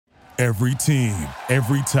Every team,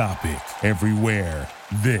 every topic, everywhere.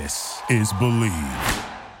 This is Believe.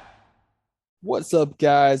 What's up,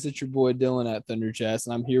 guys? It's your boy Dylan at Thunder Chats,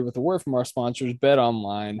 and I'm here with a word from our sponsors, Bet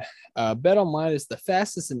Online. Bet Online is the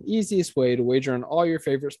fastest and easiest way to wager on all your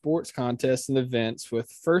favorite sports contests and events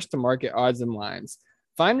with first-to-market odds and lines.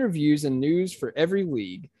 Find reviews and news for every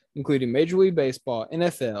league, including Major League Baseball,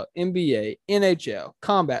 NFL, NBA, NHL,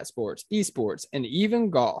 combat sports, esports, and even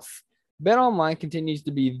golf. BetOnline continues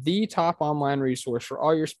to be the top online resource for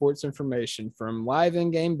all your sports information, from live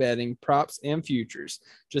in-game betting, props, and futures.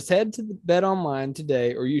 Just head to the BetOnline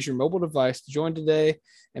today or use your mobile device to join today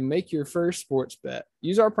and make your first sports bet.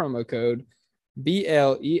 Use our promo code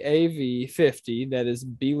BLEAV50, that is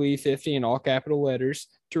BLEAV50 in all capital letters,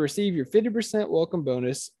 to receive your 50% welcome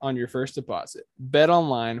bonus on your first deposit.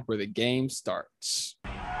 BetOnline, where the game starts.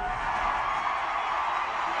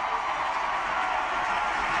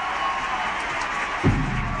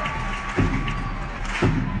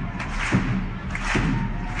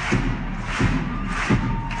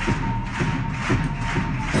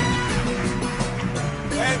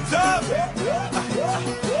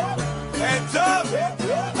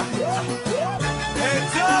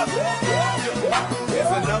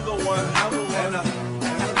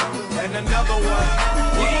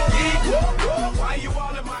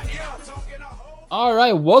 All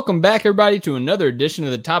right, welcome back, everybody, to another edition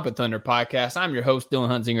of the Top of Thunder podcast. I'm your host, Dylan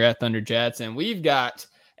Hunzinger at Thunder Chats, and we've got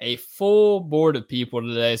a full board of people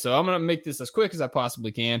today, so I'm going to make this as quick as I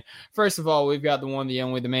possibly can. First of all, we've got the one, the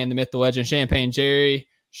only, the man, the myth, the legend, Champagne Jerry.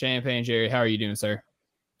 Champagne Jerry, how are you doing, sir?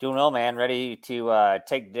 Doing well, man. Ready to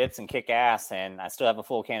take dips and kick ass, and I still have a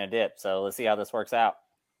full can of dip, so let's see how this works out.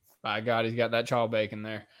 By God, he's got that chaw bacon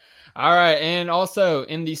there. All right, and also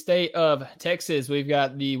in the state of Texas, we've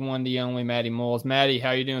got the one, the only, Matty Moles. Matty,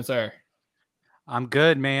 how you doing, sir? I'm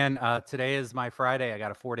good, man. Today is my Friday. I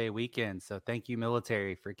got a 4-day weekend, so thank you,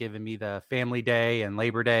 military, for giving me the family day and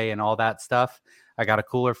Labor Day and all that stuff. I got a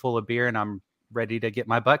cooler full of beer, and I'm ready to get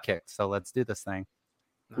my butt kicked, so let's do this thing.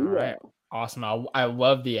 All right. Awesome. I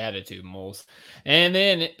love the attitude, Moles. And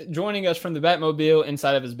then joining us from the Batmobile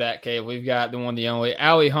inside of his Batcave, we've got the one, the only,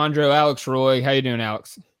 Alejandro Alex Roy. How you doing,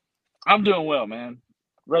 Alex? I'm doing well, man.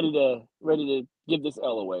 Ready to give this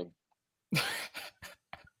L away.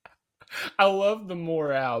 I love the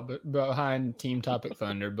morale behind Team Topic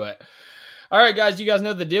Thunder, but all right, guys, you guys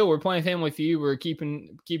know the deal. We're playing Family Feud. We're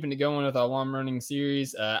keeping it going with our long-running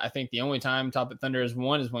series. I think the only time Topic Thunder has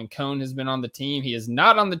won is when Cone has been on the team. He is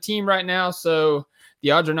not on the team right now, so the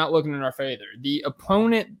odds are not looking in our favor. The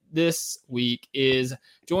opponent this week is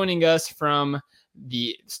joining us from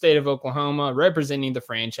the state of Oklahoma, representing the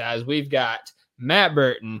franchise. We've got Matt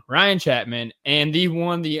Burton, Ryan Chapman, and the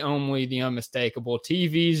one, the only, the unmistakable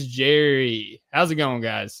TV's Jerry. How's it going,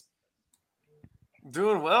 guys?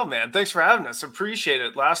 Doing well, man. Thanks for having us. Appreciate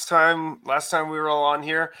it. Last time we were all on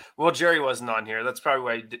here. Well, Jerry wasn't on here. That's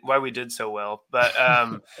probably why we did so well. But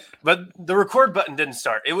but the record button didn't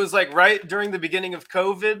start. It was like right during the beginning of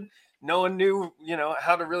COVID. No one knew,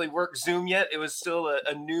 how to really work Zoom yet. It was still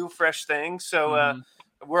a new, fresh thing. So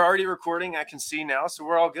we're already recording. I can see now, so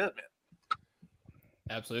we're all good, man.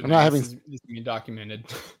 Absolutely. This is being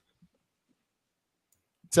documented.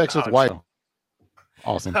 Sex with wife.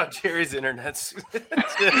 Awesome. Oh, Jerry's internet's.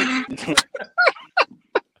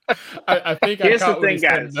 I think here's the thing,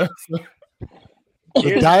 guys.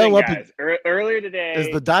 Earlier today, is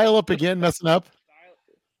the dial-up again messing up?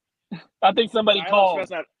 I think somebody called.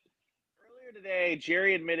 Earlier today,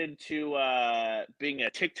 Jerry admitted to being a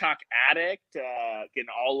TikTok addict, getting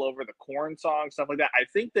all over the corn song, stuff like that. I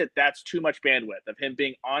think that's too much bandwidth of him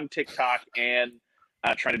being on TikTok and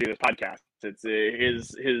trying to do this podcast. It's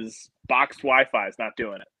his boxed Wi-Fi is not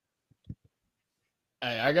doing it.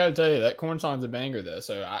 Hey, I got to tell you, that corn song's a banger, though.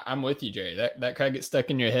 So I'm with you, Jerry. That kind of gets stuck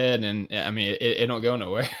in your head, and I mean, it don't go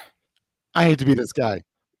nowhere. I hate to be this guy.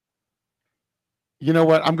 You know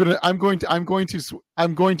what? I'm going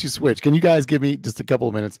to switch. Can you guys give me just a couple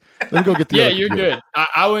of minutes? Let me go get the. Yeah, you're good.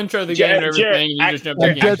 I'll intro the game and everything. And you just jump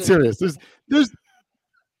back in. I'm dead serious. There's.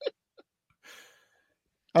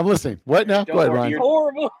 I'm listening. What now? Go ahead, Ryan. You're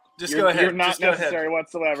horrible. Go ahead. You're not necessary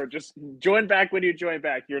whatsoever. Just join back when you join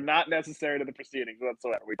back. You're not necessary to the proceedings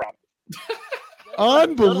whatsoever. We promise.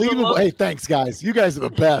 Unbelievable. Hey, thanks, guys. You guys are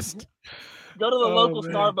the best. Go to the local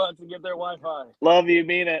Starbucks and get their Wi-Fi. Love you.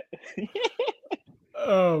 Mean it.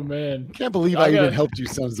 Oh, man. Can't believe I even helped you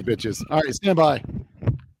sons of bitches. All right, stand by.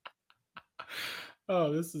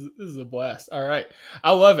 Oh, this is a blast. All right.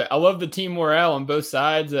 I love it. I love the team morale on both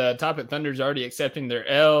sides. Topic Thunder's already accepting their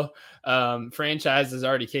L. Franchise is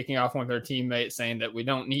already kicking off with their teammates saying that we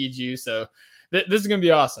don't need you. So this is going to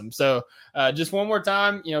be awesome. So just one more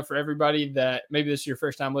time, for everybody that maybe this is your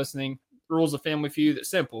first time listening, rules of Family Feud, it's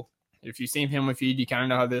simple. If you've seen Family Feud, you kind of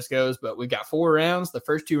know how this goes, but we got 4 rounds. The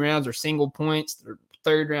first 2 rounds are single points. The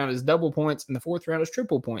third round is double points, and the fourth round is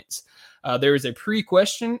triple points. There is a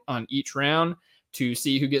pre-question on each round to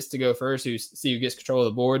see who gets to go first, see who gets control of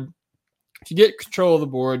the board. If you get control of the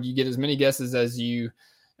board, you get as many guesses as you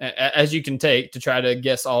can take to try to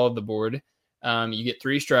guess all of the board. You get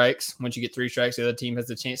 3 strikes. Once you get 3 strikes, the other team has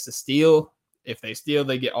the chance to steal. If they steal,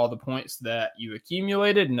 they get all the points that you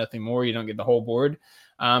accumulated, nothing more. You don't get the whole board.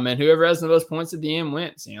 And whoever has the most points at the end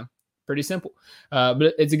wins. Pretty simple.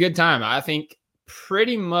 But it's a good time. I think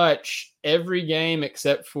pretty much every game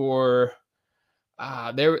except for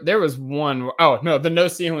there was one. Oh no, the no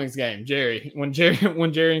ceilings game. When Jerry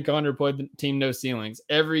and Connor played the team no ceilings,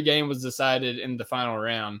 every game was decided in the final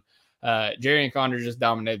round. Jerry and Connor just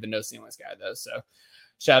dominated the no ceilings guy though. So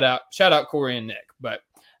shout out Corey and Nick. But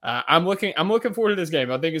I'm looking forward to this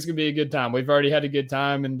game. I think it's gonna be a good time. We've already had a good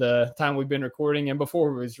time in the time we've been recording and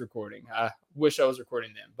before we was recording. I wish I was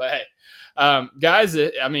recording then. But hey, guys,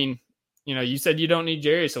 you said you don't need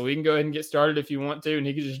Jerry, so we can go ahead and get started if you want to, and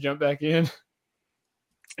he can just jump back in.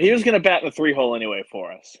 He was gonna bat the 3-hole anyway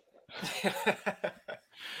for us.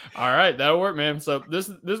 All right, that'll work, man. So this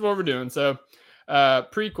is what we're doing. So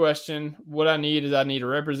pre-question, what I need a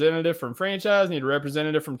representative from franchise, need a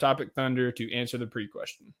representative from Topic Thunder to answer the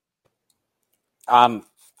pre-question. I'm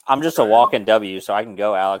just a walking W, so I can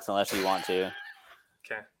go, Alex, unless you want to.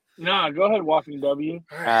 Okay. No, go ahead, walking W.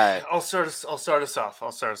 All right. I'll start us off. I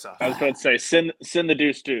was going to say, send the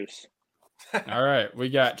deuce. All right, we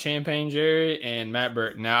got Champagne Jerry and Matt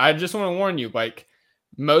Burton. Now, I just want to warn you,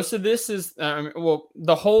 most of this is,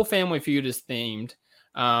 the whole Family Feud is themed,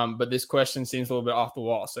 but this question seems a little bit off the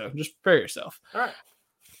wall, so just prepare yourself.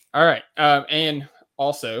 All right. And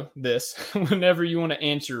also this, whenever you want to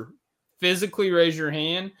answer, physically raise your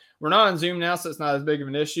hand. We're not on Zoom now, so it's not as big of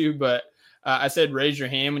an issue, but I said raise your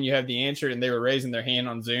hand when you have the answer, and they were raising their hand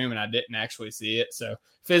on Zoom, and I didn't actually see it. So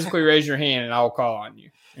physically raise your hand, and I will call on you.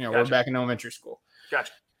 Gotcha. We're back in elementary school.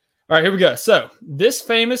 Gotcha. All right, here we go. So this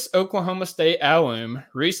famous Oklahoma State alum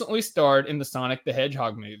recently starred in the Sonic the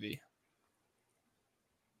Hedgehog movie.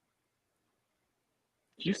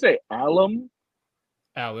 Did you say alum?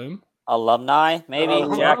 Alum. Alumni,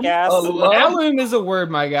 maybe? Jackass? Alum is a word,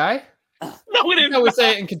 my guy. No, we didn't. I would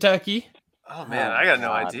say it in Kentucky. Oh, man, I got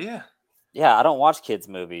no idea. Yeah, I don't watch kids'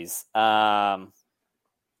 movies. All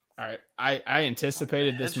right, I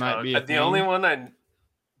anticipated this might be the only one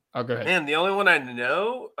I'll go ahead. Man, the only one I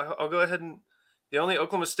know, I'll go ahead and the only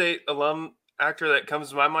Oklahoma State alum actor that comes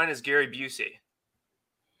to my mind is Gary Busey.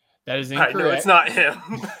 That is incorrect. I know it's not him.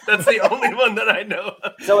 That's the only one that I know.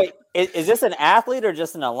 So wait, is this an athlete or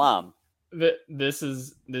just an alum? This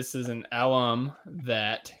is an alum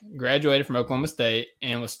that graduated from Oklahoma State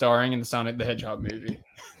and was starring in the Sonic the Hedgehog movie.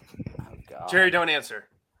 Oh, God. Jerry, don't answer.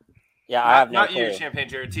 Yeah, I have no not clue. you, Champagne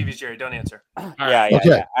Jerry. TV's Jerry, don't answer. Yeah,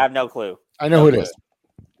 Okay. I have no clue. I know who it is.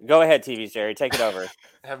 Go ahead, TV's Jerry. Take it over.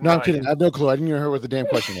 No, I'm kidding. I have no clue. I didn't even hear what the damn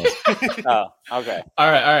question was. Oh, okay.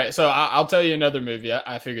 All right. So I'll tell you another movie.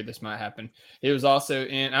 I figured this might happen. It was also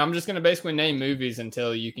in. I'm just going to basically name movies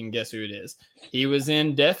until you can guess who it is. He was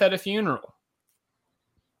in Death at a Funeral.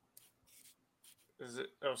 Is it?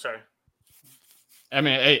 Oh, sorry. I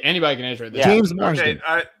mean, hey, anybody can answer it. Yeah. James Marsden.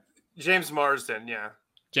 Okay, James Marsden, yeah.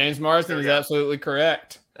 James Marsden is absolutely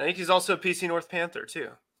correct. I think he's also a PC North Panther, too.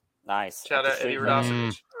 Nice. Shout out Eddie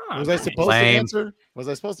Radosevich. Was I supposed to answer? Was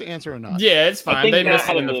I supposed to answer or not? Yeah, it's fine. They missed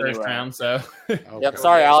it in the anyway. first round, so. Okay. Yep.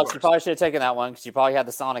 Sorry, Alex. You probably should have taken that one because you probably had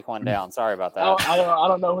the Sonic one down. Sorry about that. I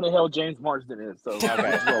don't know who the hell James Marsden is. So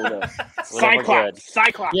Okay. Cyclops.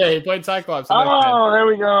 Yeah, he played Cyclops. Oh, there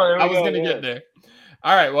we go. I was going to get there.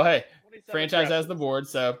 All right. Well, hey, franchise has the board.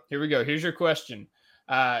 So here we go. Here's your question.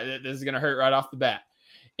 This is going to hurt right off the bat.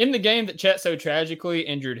 In the game that Chet so tragically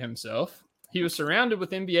injured himself, he was surrounded with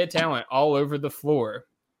NBA talent all over the floor.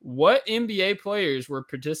 What NBA players were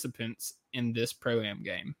participants in this Pro-Am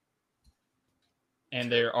game?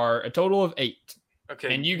 And there are a total of 8.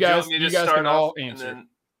 Okay. And you guys can all answer. Then,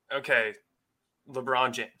 okay.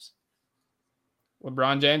 LeBron James.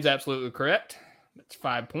 LeBron James, absolutely correct. That's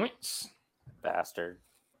 5 points. Bastard.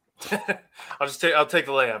 I'll take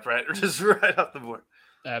the layup, right? Just right off the board.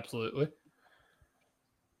 Absolutely.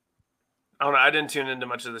 I don't know. I didn't tune into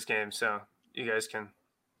much of this game, so you guys can.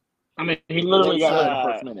 I mean, he literally got hurt in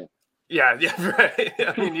the first minute. Yeah, right.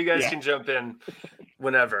 I mean, you guys can jump in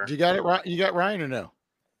whenever. You got it right. You got Ryan or no?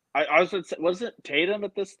 I wasn't Tatum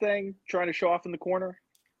at this thing trying to show off in the corner?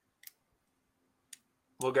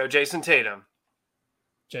 We'll go Jason Tatum.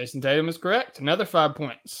 Jason Tatum is correct. Another 5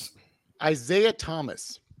 points. Isaiah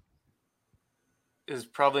Thomas. Is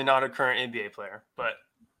probably not a current NBA player, but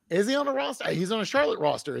Is he on a roster? He's on a Charlotte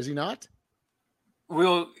roster, is he not?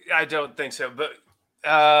 I don't think so. But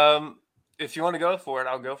if you want to go for it,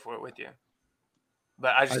 I'll go for it with you.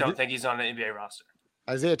 But I just don't think he's on an NBA roster.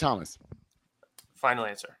 Isaiah Thomas. Final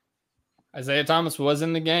answer. Isaiah Thomas was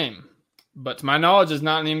in the game, but to my knowledge, is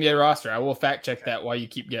not an NBA roster. I will fact check that while you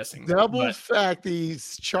keep guessing. Double fact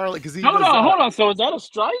he's Charlotte because he Hold on. So is that a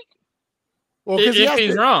strike? Well, if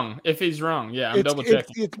he's wrong, yeah, I'm double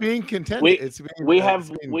checking. It's being contended. We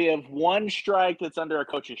have one strike that's under a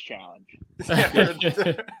coach's challenge.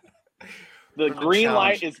 The green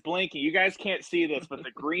light is blinking. You guys can't see this, but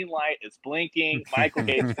the green light is blinking. Michael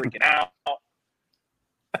Gates freaking out.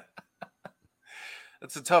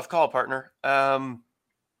 That's a tough call, partner.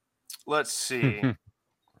 Let's see.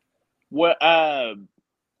 What?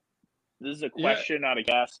 This is a question, not a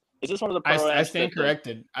guess. Is this one of the pro? I stand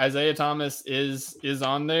corrected. Isaiah Thomas is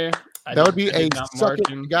on there. That would be a suck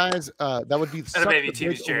it, guys. That would be a baby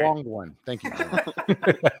TV's long one. Thank you. All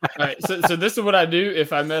right, so this is what I do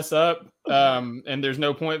if I mess up, and there's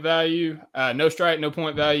no point value, no strike, no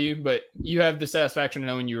point value, but you have the satisfaction of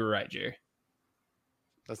knowing you were right, Jerry.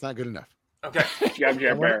 That's not good enough. Okay.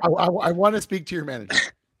 I want to speak to your manager.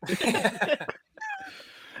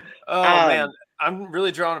 Man, I'm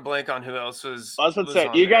really drawing a blank on who else was. I was going to say,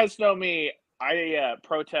 you guys know me. I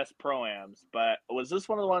protest pro-ams, but was this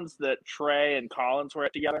one of the ones that Trey and Collins were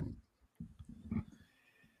at together?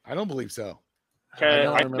 I don't believe so. Okay,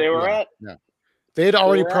 they were at. No, they had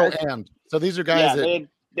already pro-ammed. So these are guys that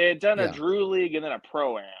they had done a Drew League and then a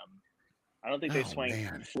pro-am. I don't think they swung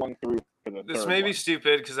through for the. This may be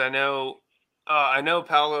stupid because I know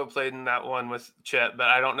Paolo played in that one with Chet, but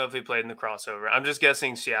I don't know if he played in the crossover. I'm just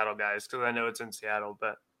guessing Seattle guys because I know it's in Seattle,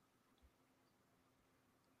 but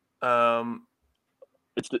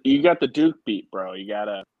you got the Duke beat, bro. You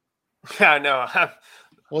gotta. Yeah, I know.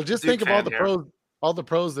 Well, just think of all the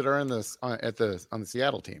pros that are in this on the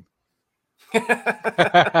Seattle team.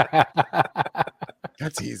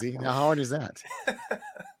 That's easy. Now, how hard is that?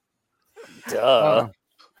 Duh.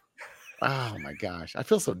 Oh my gosh, I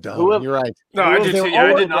feel so dumb. You're right. No, I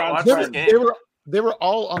did not watch this game. They were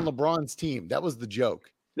all on LeBron's team. That was the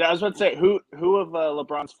joke. Yeah, I was about to say who of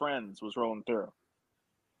LeBron's friends was rolling through.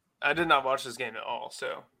 I did not watch this game at all.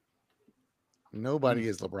 So nobody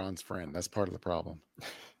is LeBron's friend. That's part of the problem.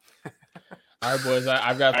 All right, boys.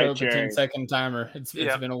 I've got to throw up a 10-second timer. It's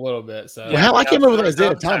been a little bit. So hell, I came up with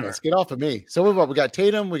Isaiah Thomas. Get off of me. So we got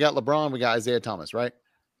Tatum, we got LeBron, we got Isaiah Thomas, right?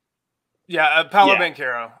 Yeah, Paolo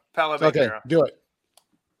Banchero. Okay, do it.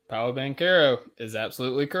 Paolo Banchero is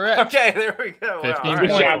absolutely correct. Okay, there we go. 15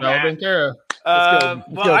 points, Paolo Banchero.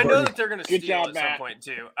 Well, I know that they're going to steal at some point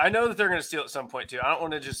too. I don't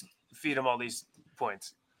want to just feed them all these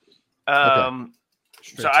points. So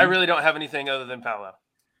I really don't have anything other than Paolo.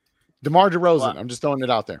 DeMar DeRozan. I'm just throwing it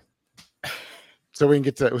out there. So we can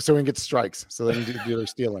get to strikes. So they can do their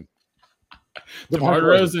stealing. DeMar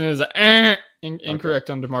DeRozan is incorrect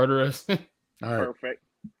on DeMar DeRozan. All right. Perfect.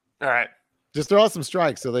 All right. Just throw out some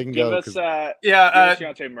strikes so they can give go. Us,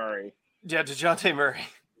 DeJounte Murray. Yeah, DeJounte Murray.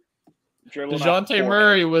 DeJounte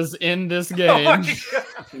Murray was in this game.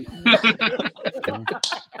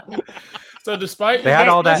 So despite they had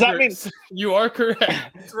all that, you are correct.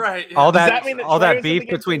 That's right. Yeah. All that beef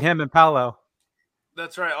between him and Paolo.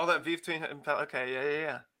 That's right. All that beef between him and Paolo. Okay,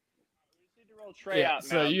 yeah. Trey out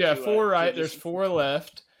so you have 4 right. There's 4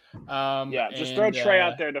 left. Just throw Trey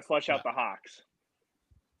out there to flush out the Hawks.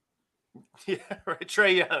 Yeah, right.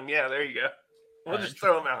 Trey Young. Yeah, there you go. We'll just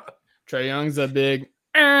throw him out. Trey Young's a big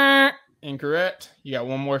incorrect. You got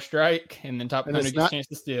one more strike, and then top 100 gets a chance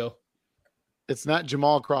to steal. It's not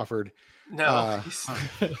Jamal Crawford. No,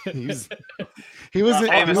 he was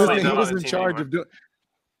in charge of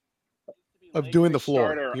doing the floor.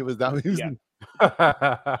 Starter. He was that.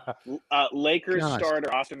 Lakers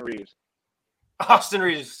starter Austin Reeves.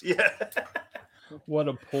 Yeah. What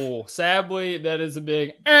a pull. Sadly, that is a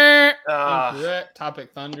big incorrect.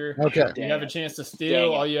 Topic Thunder. Okay. You have a chance to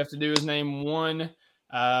steal. All you have to do is name one.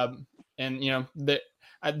 And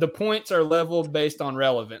the points are leveled based on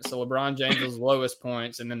relevance. So LeBron James' lowest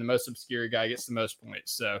points, and then the most obscure guy gets the most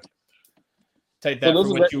points. So take that for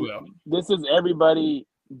what you will. This is everybody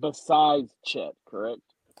besides Chet, correct?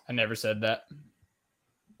 I never said that.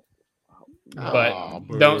 But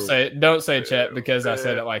don't say Chet because I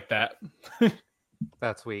said it like that.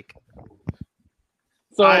 That's weak.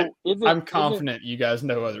 So I'm confident you guys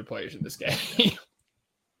know other players in this game. Jalen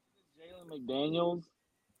McDaniels.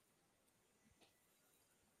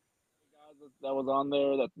 That was on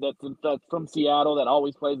there. That's from Seattle. That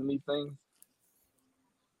always plays in these things.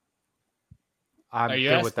 I'm Are you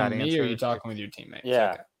good with asking that me answer. or are you talking with your teammates?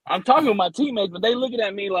 Yeah. Okay. I'm talking with my teammates, but they looking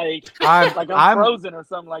at me like I'm I'm frozen or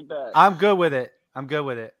something like that. I'm good with it. I'm good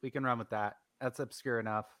with it. We can run with that. That's obscure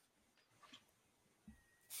enough.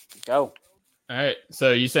 Go. All right.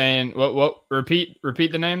 So you saying what repeat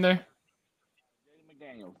the name there?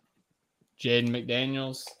 McDaniel. Jaden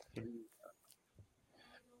McDaniels.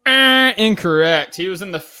 Incorrect. He was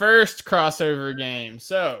in the first crossover game.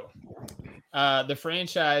 So the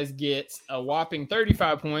franchise gets a whopping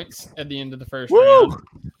 35 points at the end of the first round.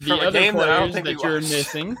 The From a other game that I don't players think we that you're watched.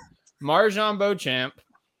 missing, Marjan Beauchamp,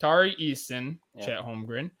 Tari Easton, Yeah. Chet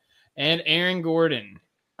Holmgren, and Aaron Gordon.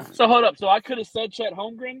 So hold up. So I could have said Chet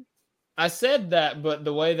Holmgren. I said that, but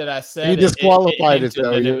the way that I said You it, disqualified it, hinted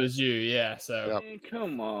though. that it You- was you. Yeah. So Yep. Man,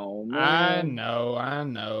 come on, I man.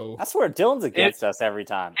 know. I swear Dylan's against us every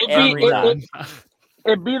time. it be- Every it- time.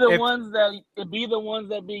 It'd be the If- ones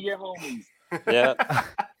that be your homies. Yeah.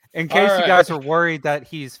 In case All you right. guys are worried that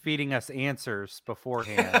he's feeding us answers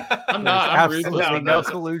beforehand, I'm there's not. I'm absolutely ruthless. no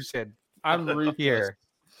solution I'm ruthless. here.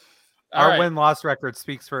 All Our right. win-loss record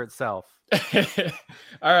speaks for itself. All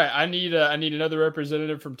right, I need another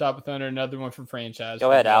representative from Top of Thunder, another one from franchise.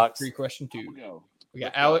 Go ahead, Alex. 3-question 2. Go, We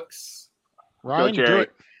got Alex. Ryan, do Jerry.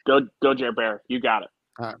 it. Go, Jerry Bear. You got it.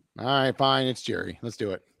 All right, fine. It's Jerry. Let's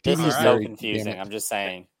do it. This TV's is so Jerry, confusing. damn it. I'm just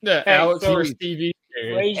saying. Yeah, Hey, Alex so- or Stevie.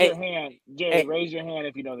 Raise Hey. your hand, Jerry. Hey. Raise your hand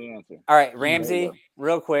if you know the answer. All right, There Ramsey, you go.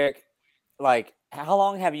 real quick. Like, how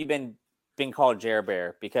long have you been called Jer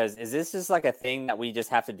Bear? Because is this just like a thing that we just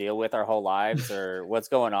have to deal with our whole lives, or what's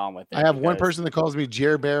going on with it? I have one Because- person that calls me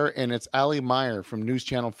Jer Bear, and it's Ali Meyer from News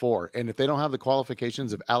Channel 4. And if they don't have the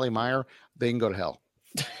qualifications of Ali Meyer, they can go to hell.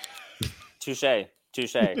 Touche.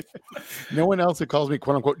 No one else that calls me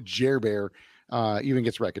 "quote unquote" Jer Bear even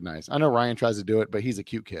gets recognized. I know Ryan tries to do it, but he's a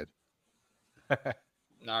cute kid.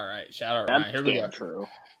 All right, shout out That's Ryan. Here we go. damn true.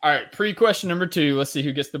 All right, pre-question number 2. Let's see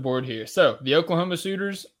who gets the board here. So the Oklahoma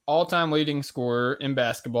Sooners all-time leading scorer in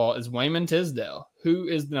basketball is Wayman Tisdale. Who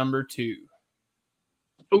is number 2?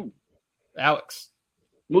 Ooh. Alex.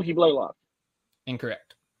 Mookie Blaylock.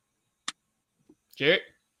 Incorrect. Jarrett.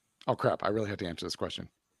 Oh crap! I really have to answer this question.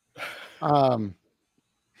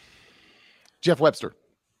 Jeff Webster.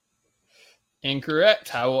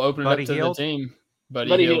 Incorrect. I will open it Buddy up to Hield? the team. Buddy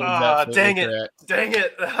Buddy Hield Hield. is Ah, absolutely dang it. correct. Dang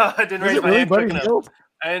it. I didn't Was raise it my really hand Buddy quick enough. Hield?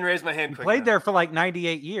 I didn't raise my hand He quick played enough. there for like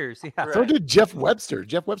 98 years. Yeah. Right. So did Jeff Webster.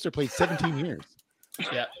 Jeff Webster played 17 years.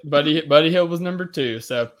 Yeah, Buddy Hill was number 2.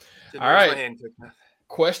 So, Didn't all raise right. my hand quick enough.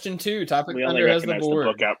 question 2, Topic We only Thunder has the recognize the board.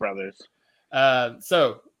 Bookout Brothers.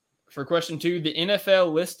 So, for question 2, the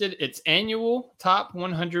NFL listed its annual top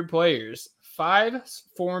 100 players. 5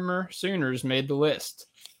 former Sooners made the list.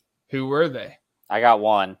 Who were they? I got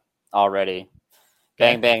one already.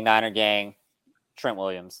 Bang Okay. Bang Niner Gang. Trent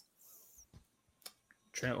Williams.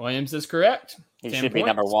 Trent Williams is correct. He 10 should be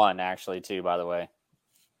number points. 1, actually, too, by the way.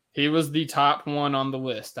 He was the top one on the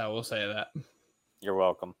list. I will say that. You're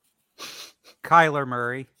welcome. Kyler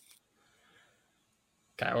Murray.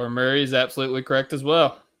 Kyler Murray is absolutely correct as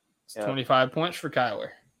well. It's Yep. 25 points for Kyler.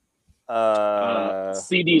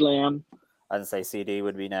 CD Lamb. I'd say CD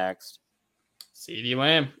would be next. CeeDee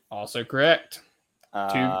Lamb, also correct. 2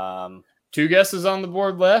 Um, guesses on the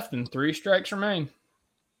board left and 3 strikes remain.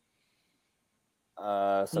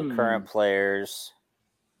 so current players.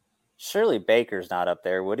 Surely Baker's not up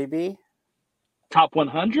there, would he be? Top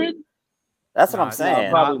 100? That's what I'm Not- saying.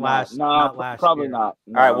 not Probably last- not. not No, last probably year. not.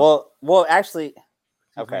 All right. Well, actually,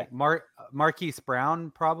 okay. Marquise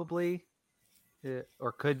Brown probably,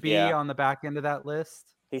 or could be Yeah. on the back end of that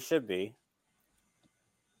list. He should be.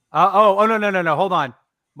 No. Hold on.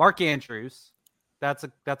 Mark Andrews. That's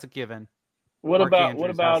a given. What Mark about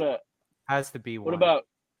Andrews has to be one.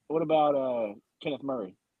 what about Kenneth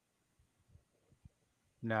Murray?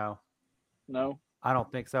 No, No. I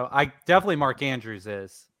don't think so. I definitely Mark Andrews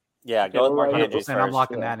is. Yeah, go with Mark right. Andrews 100%. I'm first.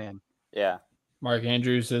 locking yeah. that in. Yeah. Mark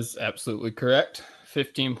Andrews is absolutely correct.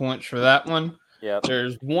 15 points for that one. Yep.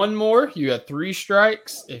 There's one more. You got 3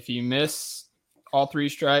 strikes. If you miss all 3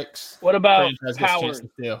 strikes, What about franchise gets a chance Howard? to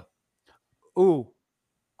steal. Ooh,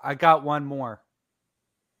 I got one more.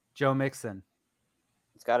 Joe Mixon.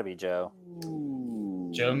 It's got to be Joe.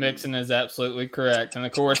 Joe Mixon is absolutely correct. And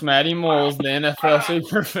of course, Matty Moles, the NFL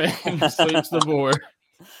superfan, sweeps the board.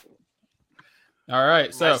 All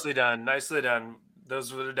right. So, Nicely done. Nicely done.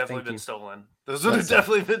 Those would have definitely Thank been you. stolen. Those would have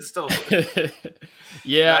definitely been stolen.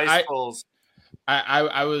 yeah, Nice pulls.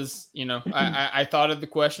 I was, I thought of the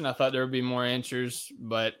question. I thought there would be more answers,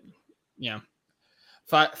 but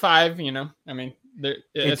five, I mean,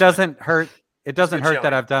 It doesn't hurt It doesn't good hurt chilling.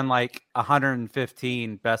 that I've done like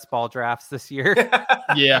 115 best ball drafts this year.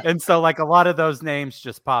 Yeah, And so like a lot of those names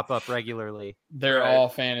just pop up regularly. they're Right. all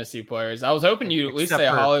fantasy players. I was hoping you'd at least Except say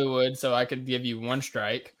for- Hollywood so I could give you one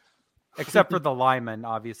strike. Except for the lineman,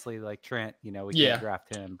 obviously, like Trent, we Yeah. can't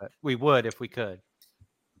draft him, but we would if we could.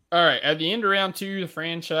 All right, at the end of round 2, the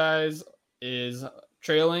franchise is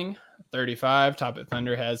trailing 35. Topic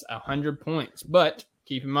Thunder has 100 points, but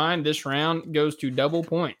keep in mind this round goes to double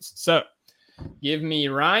points. So give me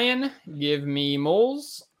Ryan, give me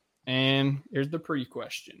Moles, and here's the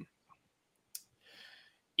pre-question.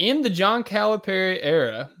 In the John Calipari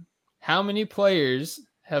era, how many players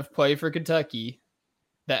have played for Kentucky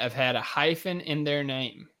that have had a hyphen in their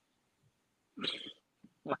name?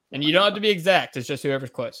 And you don't have to be exact. It's just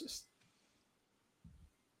whoever's closest.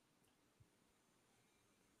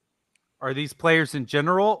 Are these players in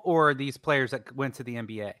general, or are these players that went to the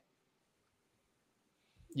NBA?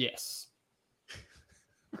 Yes.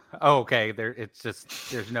 Oh, okay.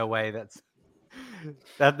 There's no way that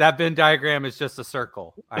Venn diagram is just a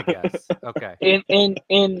circle, I guess. Okay. In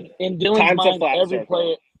Dylan's Time's a mind, flat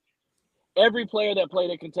circle. every player that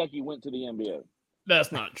played at Kentucky went to the NBA.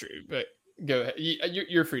 That's not true, but go ahead.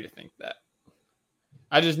 You're free to think that.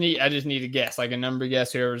 I just need a guess, like a number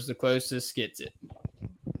guess. Whoever's the closest gets it.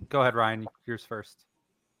 Go ahead, Ryan. Yours first.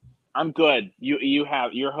 I'm good.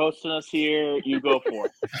 You're hosting us here. You go for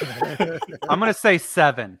it. I'm going to say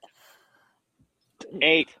 7.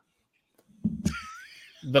 8.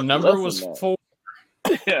 The number Less was than that.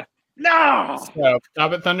 4. No. So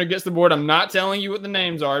Topic Thunder gets the board. I'm not telling you what the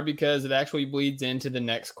names are because it actually bleeds into the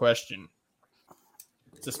next question.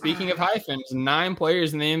 So speaking of hyphens, 9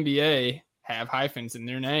 players in the NBA have hyphens in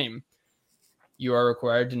their name. You are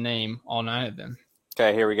required to name all 9 of them.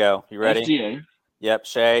 Okay, here we go. You ready? SGA. Yep,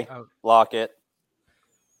 Shay. Oh. Lockett.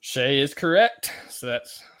 Shay is correct. So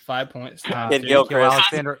that's 5 points. Kid Two. Gilchrist. Nikhil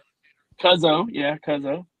Alexander. Cuzzo. Yeah,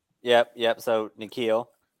 Cuzzo. Yep. So Nikhil.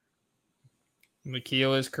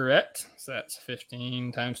 Nikhil is correct. So that's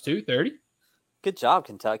 15 times 2, 30. Good job,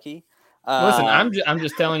 Kentucky. Listen, I'm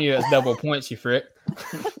just telling you it's double points, you frick.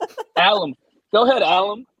 Alum. Go ahead,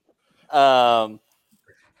 Alum.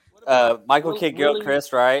 Michael Kidd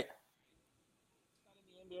Gilchrist, right?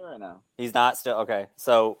 In the NBA right now. He's not still okay.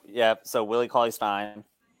 So so Willie Cauley-Stein.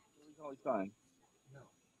 Fine.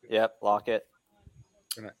 Yep, Lockett.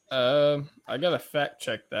 I gotta fact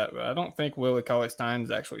check that, but I don't think Willie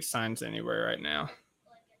Cauley-Stein's actually signed anywhere right now.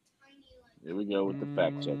 Here we go with the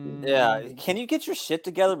fact checking. Yeah. Can you get your shit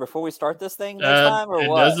together before we start this thing next time, or It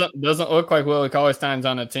what? doesn't look like Willie Cauley-Stein's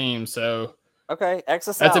on a team, so Okay, X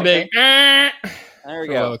us that's out. a big There we for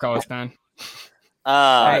go. Willie Cauley-Stein.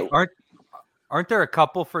 Hey, aren't there a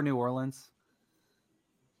couple for New Orleans?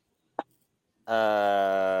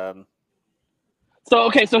 So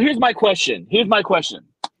here's my question.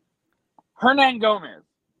 Hernan Gomez.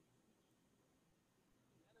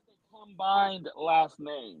 Combined last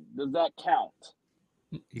name. Does that count?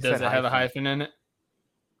 He Does said it have a hyphen in it?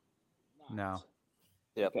 No.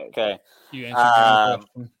 Yep. Okay. Okay. You answered your own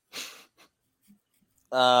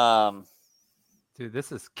question. Dude,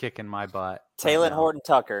 this is kicking my butt. Taylor right now. Horton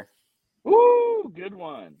Tucker. Woo! Good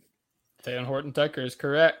one. Taylor Horton Tucker is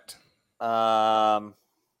correct.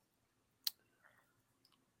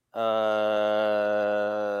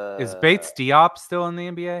 Is Bates Diop still in the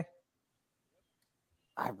NBA?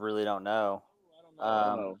 I really don't know. I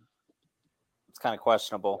don't know. It's kind of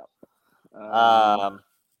questionable.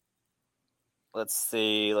 Let's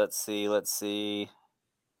see.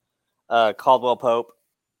 Caldwell Pope.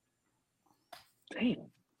 Damn.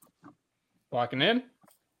 Walking in?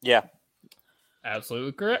 Yeah.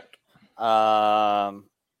 Absolutely correct.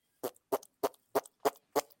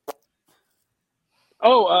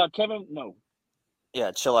 Kevin. No.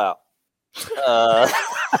 Yeah. Chill out.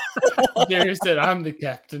 Gary said, "I'm the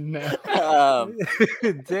captain now."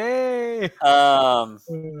 Dang.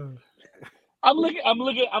 I'm looking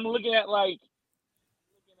at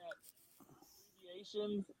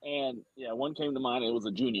abbreviations, and yeah, one came to mind. It was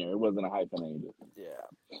a junior. It wasn't a hyphenated.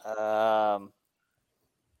 Yeah.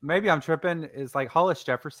 Maybe I'm tripping. Is like Hollis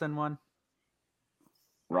Jefferson one?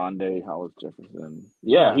 Rondé Hollis Jefferson.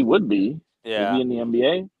 Yeah, he would be. Yeah. Is he in the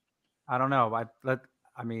NBA? I don't know.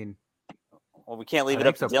 I mean, Well, we can't leave I it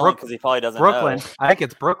up think to so. Dylan because he probably doesn't Brooklyn. know. I think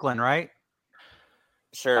it's Brooklyn, right?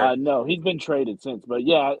 Sure. No, he's been traded since. But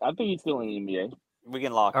yeah, I think he's still in the NBA. We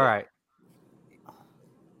can lock All it. right.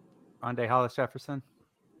 Rondé Hollis Jefferson.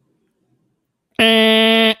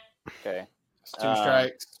 It's Okay. 2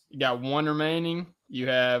 strikes. You got 1 remaining. You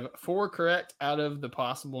have 4 correct out of the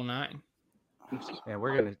possible 9. Yeah,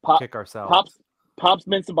 we're gonna Pop- kick ourselves. Pops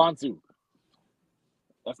Mensah-Bonsu.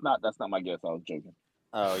 That's not my guess. I was joking.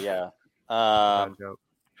 Oh yeah. Bad joke.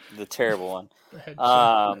 The terrible one. Bad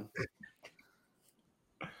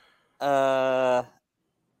Why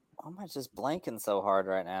am I just blanking so hard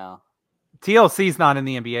right now? TLC's not in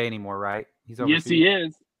the NBA anymore, right? He's overseas. Yes, he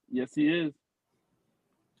is. Yes, he is.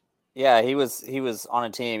 Yeah, he was on a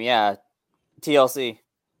team. Yeah, TLC.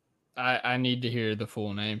 I need to hear the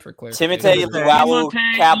full name for clarification. Timothy Luau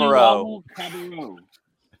Cabarro.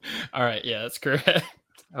 All right, yeah, that's correct.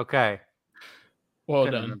 Okay. Well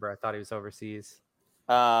Couldn't done. remember. I thought he was overseas.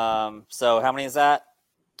 So how many is that?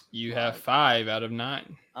 You have 5 out of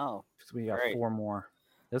 9. Oh, So we got Great. 4 more.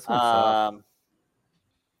 This one sucks.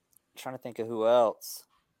 Trying to think of who else.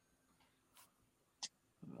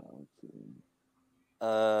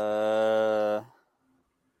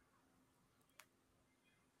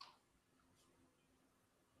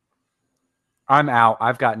 I'm out.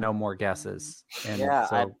 I've got no more guesses. And Yeah,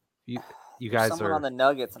 so you there's guys someone are on the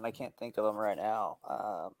Nuggets, and I can't think of them right now.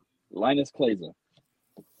 Linus Kleiser.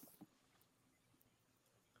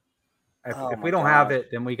 if Oh we my don't have God. it,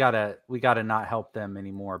 then we gotta not help them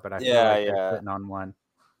anymore. But I feel Yeah, like they're yeah. sitting on one.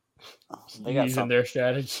 They got Using something. their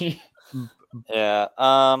strategy. Yeah.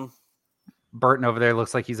 Burton over there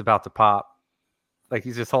looks like he's about to pop. Like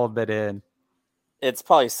he's just holding it in. It's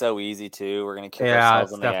probably so easy too. We're gonna kick Yeah,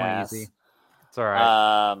 ourselves it's in the definitely ass. easy. It's all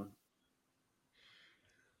right.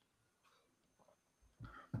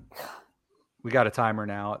 We got a timer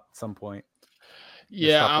now at some point.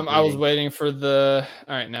 Yeah, stop the I was bleeding. waiting for the.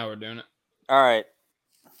 All right, now we're doing it. All right.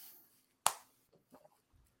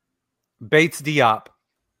 Bates Diop.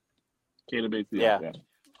 Keita Bates. Yeah.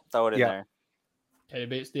 Throw it in Yeah. there. Katie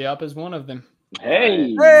Bates Diop is one of them.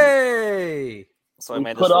 Hey. Hey. So we We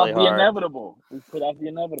made put this off really the hard. inevitable. We put off the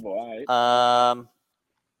inevitable. All right.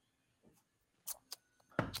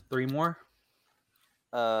 3 more.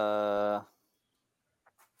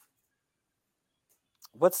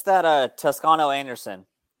 What's that? Toscano Anderson.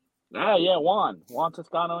 Yeah, Juan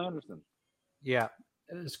Toscano Anderson. Yeah.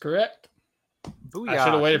 That is correct. Booyah. I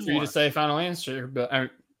should have waited 2 for you more. to say final answer, but No,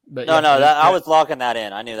 yeah, no, that is I correct. was locking that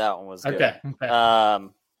in. I knew that one was good. Okay. Okay.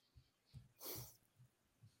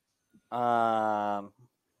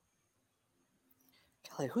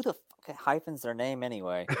 Golly, who the fuck hyphens their name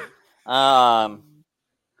anyway? Um,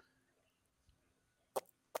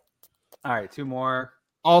 All right, 2 more.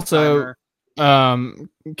 Also, Timer.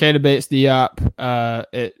 Katie Bates Diop,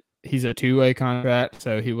 he's a 2-way contract,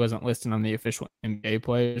 so he wasn't listed on the official NBA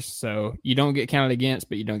players. So you don't get counted against,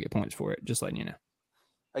 but you don't get points for it. Just letting you know.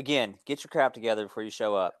 again, get your crap together before you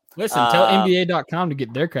show up. Listen, tell NBA.com to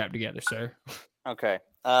get their crap together, sir. Okay.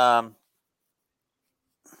 Why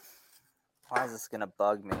is this gonna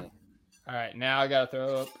bug me? All right, now I gotta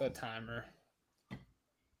throw up a timer.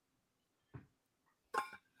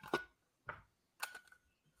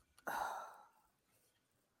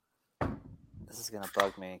 This is gonna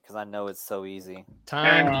bug me because I know it's so easy.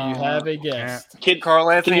 Time, do you have a guest? Carl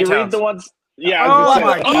Can Anthony you Towns. read the ones? Yeah. Oh I was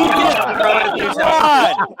my gonna say-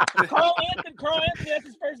 God. Carl Anthony, that's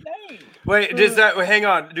his first name. Wait, does that? Hang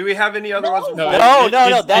on. Do we have any other ones? No, No,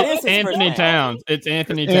 it's that is his Anthony first name. Towns. It's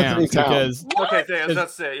Anthony Anthony Towns because Okay,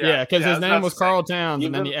 that's it. yeah, because his I name about was to say. Carl Towns, You've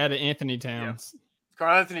and then been- he added Anthony Towns.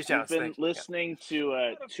 Carl Anthony You've Towns. been Thank you. listening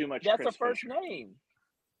to too much. That's Chris a first Fisher. name.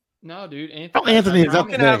 No, dude, Anthony. Oh, Anthony is People up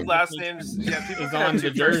can there. have last names. Yeah, people Is can on have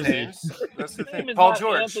the 2 first jersey. names. That's the His name thing. is Paul not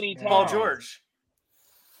George. Anthony Paul Towns. George.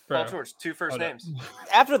 Bro, Paul George. 2 first hold up. names.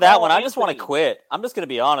 After that Carl one, I just want to Anthony. quit. I'm just gonna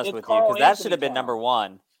be honest It's with you Carl because that Anthony should have been Towns. number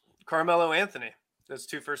 1. Carmelo Anthony. That's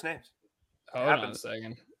 2 first names. Hold on a happens.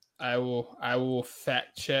 second. I will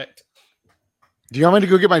fact check. Do you want me to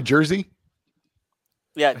go get my jersey?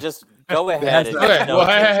 Yeah, just go ahead. That's and not- Okay, know well,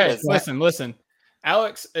 it's hey, because- listen.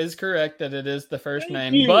 Alex is correct that it is the first Thank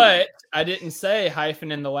name, you. but I didn't say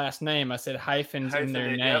hyphen in the last name. I said hyphens in their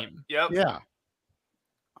Hyphenate, name. Yep. Yeah.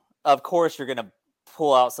 Of course, you're gonna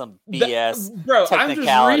pull out some BS. Bro, I'm just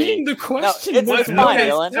technicality. reading the question. it's What's fine, wrong?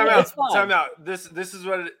 Dylan. Time out. It's fine. Time out. This is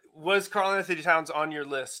what it was. Carl Anthony Towns on your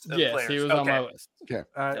list of Yes, players. he was okay. on my list. There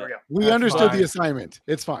we go. We That's understood fine. the assignment.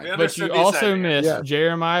 It's fine. Yeah. But Understood you the also assignment. missed Yeah.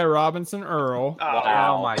 Jeremiah Robinson Earl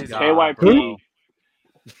Wow. Oh my It's god. KYP.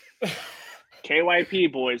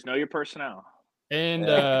 KYP boys, know your personnel.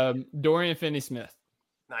 and Dorian Finney-Smith.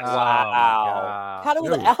 Nice. Oh, my Wow. God.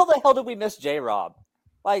 How the hell did we miss J Rob?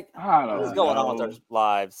 Like, I what is don't going on with know. our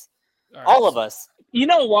lives? All right. All of us. You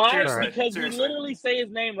know why? Seriously, Because seriously. we literally say his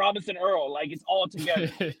name Robinson Earl, like it's all together.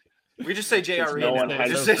 We just say JRE. No one now. has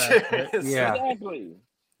Just those say facts, right? Yeah. Exactly.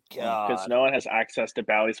 Because God. no one has access to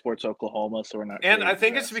Bally Sports Oklahoma, so we're not. And I creating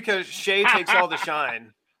think that. it's because Shea takes all the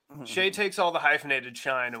shine. Shea takes all the hyphenated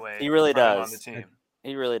shine away. He really from him does. on the team.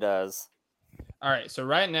 He really does. All right. So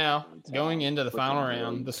right now, going into the final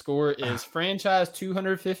round, the score is franchise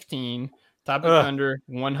 215, Topic Thunder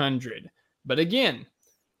 100. But again,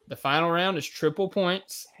 the final round is triple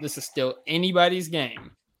points. This is still anybody's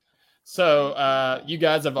game. So you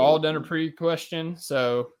guys have all done a pre-question.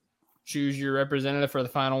 So choose your representative for the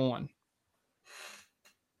final one.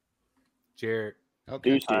 Jared.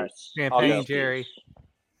 Okay. Champagne Jerry.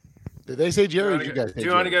 Did they say Jerry? Or did you guys say Do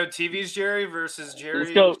you want to go TV's Jerry versus Jerry?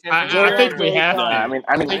 Let's go. I think we have to. I mean,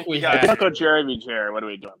 think we got have to go Jerry v. Jerry. What are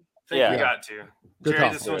we doing? I think we got to. Good Jerry,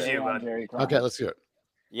 call. this one's you, bud. Okay, let's do it.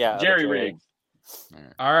 Yeah, Jerry Riggs.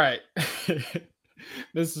 All right.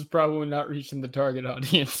 This is probably not reaching the target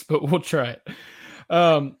audience, but we'll try it.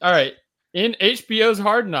 All right. In HBO's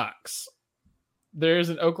Hard Knocks, there's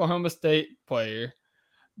an Oklahoma State player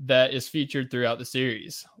that is featured throughout the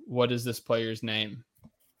series. What is this player's name?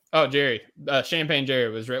 Oh, Jerry. Champagne Jerry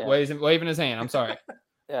was waving his hand. I'm sorry.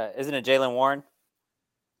 Yeah, isn't it Jalen Warren?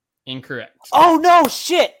 Incorrect. Oh no,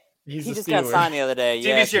 shit! He just got signed the other day.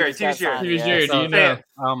 Yeah, TV's Jerry. TV's Jerry. TV's Jerry. Do you know?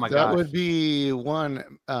 Oh my That god. would be one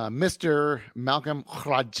Mr. Malcolm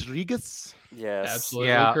Rodriguez. Yes, Absolutely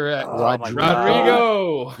Yeah. correct. Oh, my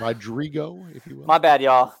Rodrigo. Rodrigo, if you will. My bad,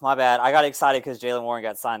 y'all. My bad. I got excited because Jalen Warren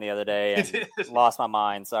got signed the other day He and did. lost my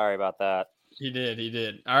mind. Sorry about that. He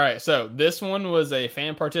did. All right. So this one was a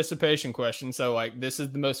fan participation question. So this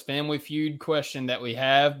is the most Family Feud question that we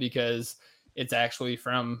have because it's actually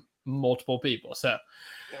from multiple people. So,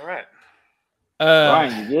 All right.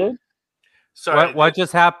 Ryan, you good? Sorry. What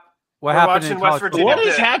just happened? What We're happened watching in West college Virginia. football? What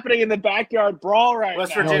is happening in the backyard brawl right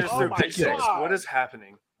West now? Virginia Oh, threw my pick six. God. What is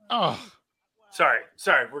happening? oh, Sorry.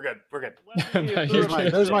 We're good. No, you're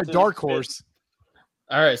good. There's my dark horse.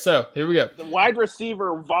 All right. So here we go. The wide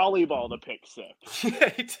receiver volleyball to pick six. Yeah,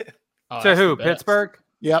 he did. Oh, To that's who? the best. Pittsburgh?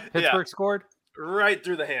 Yep. Pittsburgh scored? Right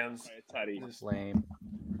through the hands. Right, Teddy. Just lame.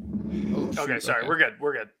 Oh, Okay, shoot, sorry. We're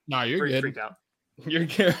good. No, you're good. Freaked out. You're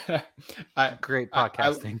good. Great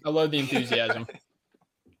podcasting. I love the enthusiasm.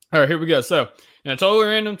 All right, here we go. So, in a totally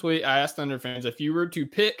random tweet, I asked Thunder fans if you were to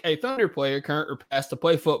pick a Thunder player, current or past, to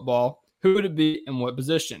play football, who would it be and what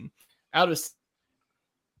position? Out of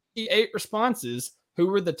 8 responses, who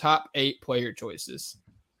were the top 8 player choices?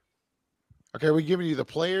 Okay, are we giving you the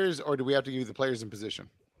players, or do we have to give you the players in position?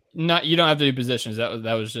 Not, you don't have to do positions. That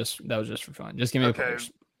was just for fun. Just give me the Okay.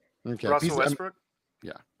 players. Okay. Russell Westbrook?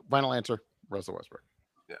 Final answer: Russell Westbrook.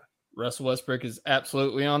 Russell Westbrook is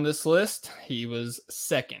absolutely on this list. He was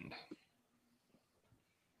second.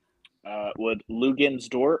 Would Lugans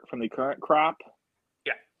Dort from the current crop?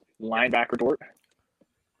 Yeah. Linebacker Dort.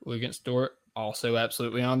 Lugens Dort also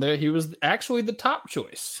absolutely on there. He was actually the top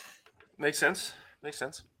choice. Makes sense.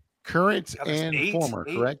 Current God, there's and 8? former,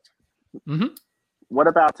 8? correct? Mm-hmm. What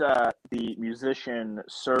about the musician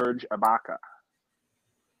Serge Ibaka?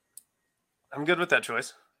 I'm good with that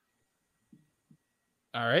choice.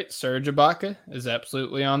 All right, Serge Ibaka is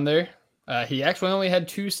absolutely on there. He actually only had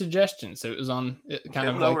 2 suggestions, so it was on kind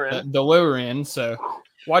of lower like end. the lower end. So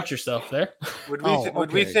watch yourself there. Would we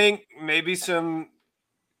would we think maybe some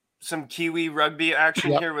Kiwi rugby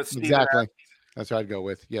action Yep, here with exactly. That's what I'd go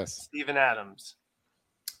with. Yes. Steven Adams?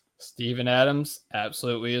 Steven Adams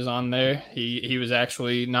absolutely is on there. He was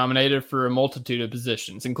actually nominated for a multitude of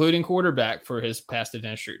positions, including quarterback for his past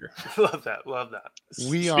administrator. Love that.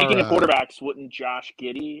 Speaking of quarterbacks, wouldn't Josh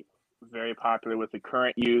Giddey, very popular with the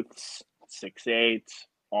current youths, 6'8",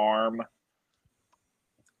 arm.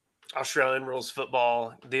 Australian rules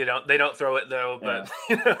football. They don't throw it though, but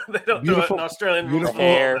they don't throw it in Australian rules Beautiful,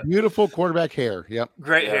 football. beautiful quarterback hair. Yep.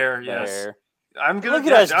 Great Yeah, hair, yes. hair. I'm good. Look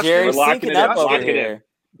with at that. us, Jerry, We're locking syncing it up in. over Lock it in. here.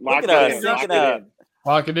 Lock Look it at in. us Lock syncing it up. in.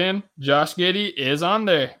 Lock it in. Josh Giddey is on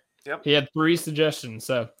there. Yep. He had 3 suggestions.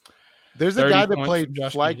 So There's a 30 guy that points played from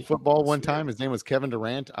Josh flag Giddey. football one time. His name was Kevin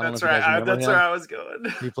Durant. I don't That's know if you guys right. remember That's him. where I was going.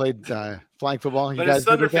 He played flag football. You But guys it's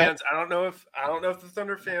good Thunder with that? fans. I don't know if the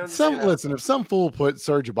Thunder fans. Listen, if some fool put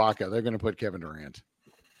Serge Ibaka, they're going to put Kevin Durant.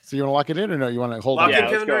 So you want to lock it in, or no? You want to hold Lock on? in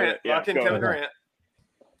let's Kevin go with Durant. it. Yeah, Lock in go Kevin with it. Durant.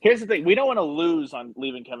 Here's the thing: we don't want to lose on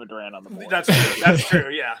leaving Kevin Durant on the board. That's true. That's true.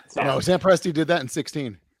 Yeah. No, Sam Presti did that in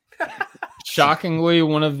 16. shockingly,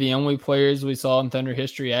 one of the only players we saw in Thunder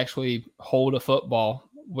history actually hold a football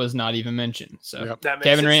was not even mentioned. So Yep. That makes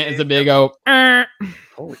Kevin it Durant is safe. a big old.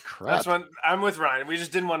 Holy crap! That's when I'm with Ryan. We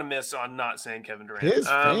just didn't want to miss on not saying Kevin Durant. His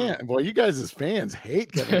fan, boy, you guys as fans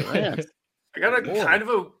hate Kevin Durant. I got a Boy. kind of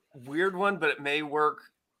a weird one, but it may work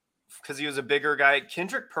because he was a bigger guy.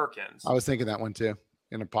 Kendrick Perkins. I was thinking that one too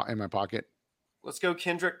in my pocket. Let's go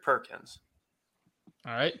Kendrick Perkins.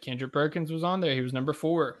 All right, Kendrick Perkins was on there. He was number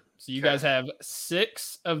 4. So you Okay. guys have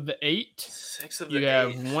 6 of the 8. 6 of the You have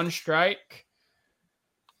 8. 1 strike.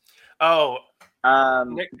 Oh,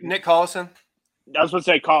 Um, Nick Collison. I was going to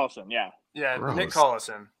say Collison. Yeah. Yeah, Gross. Nick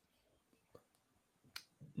Collison.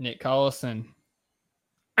 Nick Collison.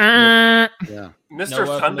 Yeah. Mr.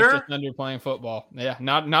 No, Thunder? Mr. Thunder playing football. Yeah,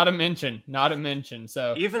 not a mention. Not a mention.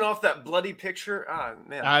 So Even off that bloody picture? Ah,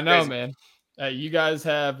 man. I know, crazy. man. You guys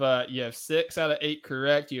have 6 out of 8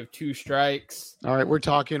 correct. You have 2 strikes. All right, we're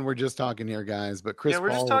just talking here, guys. But Yeah, we're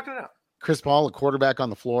just talking it out. Chris Paul, a quarterback on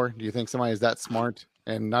the floor. Do you think somebody is that smart?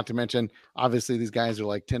 And not to mention, obviously, these guys are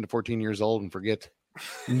like 10 to 14 years old and forget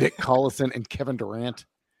Nick Collison and Kevin Durant.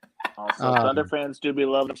 Also, Thunder fans do be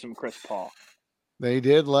loving some Chris Paul. They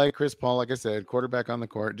did like Chris Paul, like I said, quarterback on the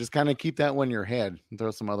court. Just kind of keep that one in your head and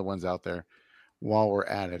throw some other ones out there while we're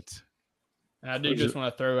at it. And I do just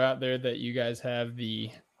want to throw out there that you guys have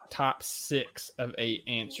the top 6 of 8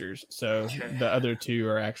 answers. So the other 2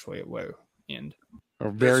 are actually at low end. Or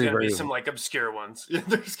There's very, going to very be some like obscure ones.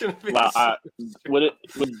 There's going to be Well,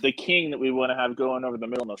 would the king that we want to have going over the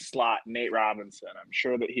middle of the slot, Nate Robinson? I'm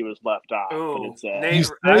sure that he was left off. Ooh, but it's Nate,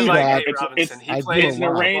 say I like that. Nate Robinson. I He do played a it's an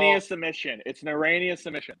lot. Iranian submission. It's an Iranian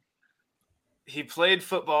submission. He played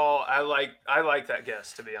football. I like that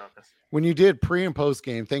guess, to be honest. When you did pre and post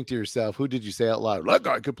game, think to yourself, who did you say out loud? That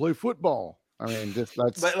guy could play football. I mean, that's.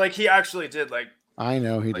 But like he actually did like I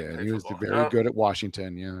know he like did. play He was football. very good at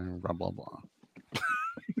Washington. Yeah, blah blah blah.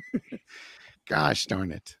 Gosh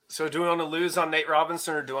darn it! So do we want to lose on Nate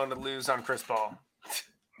Robinson or do we want to lose on Chris Paul?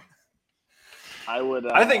 I would.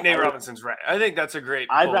 I think Nate Robinson's right. I think that's a great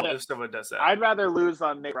poll if someone does that. I'd rather lose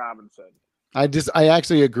on Nate Robinson. I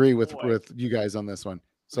actually agree with Boy. you guys on this one.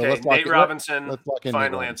 So Okay, let's lock Nate it- Robinson, let's lock in Nate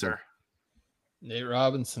final Robinson. answer. Nate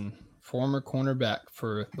Robinson, former cornerback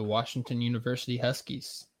for the Washington University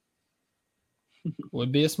Huskies.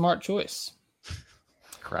 Would be a smart choice.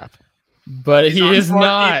 Crap. But These he aren't is smart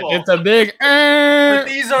not. people. It's a big. But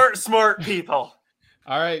these aren't smart people.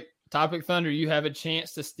 All right, Topic Thunder, you have a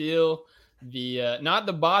chance to steal the not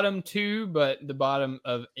the bottom 2, but the bottom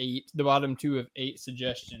of 8. The bottom 2 of 8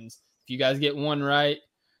 suggestions. If you guys get one right,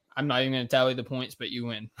 I'm not even going to tally the points, but you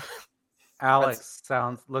win. Alex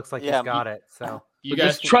looks like he's got it. So You But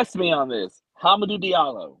guys just trust me on this. Hamidou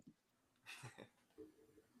Diallo.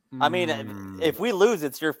 I mean, if we lose,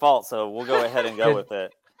 it's your fault. So we'll go ahead and go with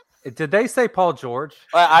it. Did they say Paul George?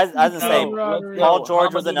 Well, I was going to say No, Paul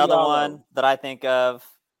George was Hamidou another Diallo. one that I think of.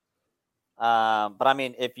 But I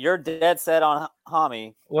mean, if you're dead set on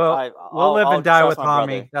Hami, Well, we'll I'll live and die trust with my Hami.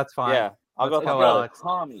 brother. That's fine. Yeah, I'll go Let's with my go, brother. Alex.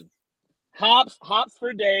 Hami. Hops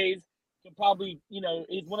for days. Can probably,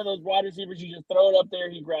 he's one of those wide receivers. You just throw it up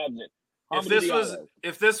there, he grabs it.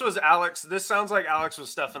 If this was Alex, this sounds like Alex was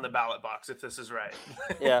stuff in the ballot box. If this is right,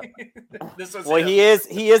 Yeah. This was Well, him. he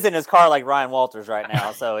is in his car like Ryan Walters right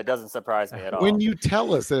now, so it doesn't surprise me at all. When you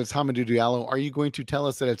tell us that it's Hamidou Diallo, are you going to tell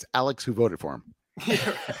us that it's Alex who voted for him?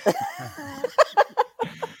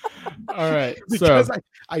 All right. So Because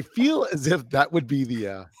I feel as if that would be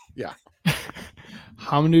the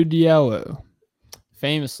Hamidou Diallo,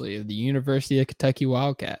 famously of the University of Kentucky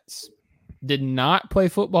Wildcats, did not play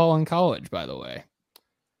football in college, by the way.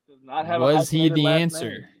 Does not have a Was he hyphenated the last answer?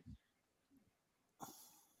 name.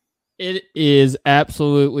 It is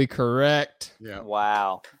absolutely correct. yeah.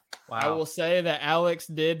 Wow. I will say that Alex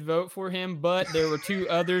did vote for him, but there were 2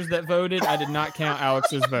 others that voted. I did not count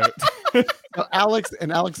Alex's vote. Alex and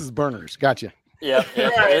Alex's burners. Gotcha. Yep.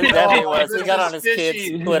 Right. It definitely was. This He got is on his fishy.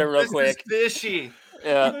 kid's Twitter real This is quick. fishy.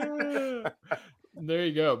 Yeah. There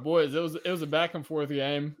you go, boys. It was a back and forth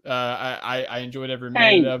game. I enjoyed every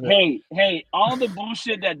minute of it. Hey! All the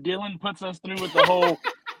bullshit that Dylan puts us through with the whole,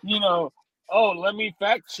 let me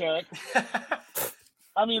fact check.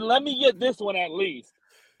 I mean, let me get this one at least.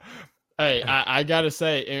 Hey, I gotta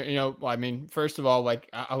say, I mean, first of all, like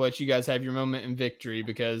I'll let you guys have your moment in victory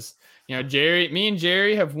because me and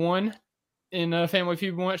Jerry have won in Family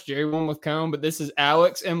Feud once. Jerry won with Cone, but this is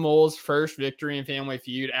Alex and Mole's first victory in Family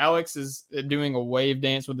Feud. Alex is doing a wave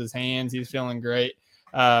dance with his hands. He's feeling great.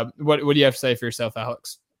 What do you have to say for yourself,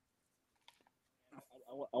 Alex?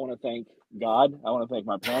 I want to thank God. I want to thank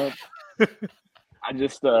my parents. I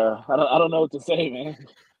just, I don't know what to say, man.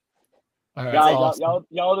 All right, Guys, awesome.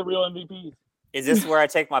 y'all are the real MVPs. Is this where I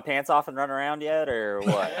take my pants off and run around yet, or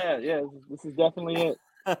what? Yeah. This is definitely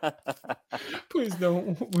it. Please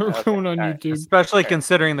don't. We're Okay, going on all right. YouTube. Especially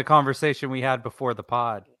considering the conversation we had before the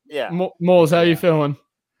pod. Yeah. Moles, how you feeling?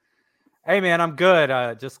 Hey man, I'm good.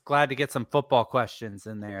 Just glad to get some football questions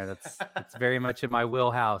in there. That's very much in my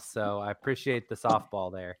wheelhouse. So I appreciate the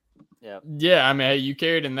softball there. Yeah, I mean, hey, you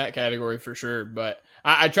carried in that category for sure. But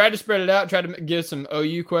I tried to spread it out, tried to give some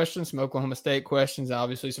OU questions, some Oklahoma State questions, and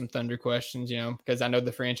obviously some Thunder questions, because I know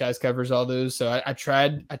the franchise covers all those. So I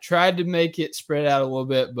tried to make it spread out a little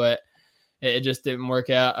bit, but it just didn't work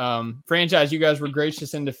out. Franchise, you guys were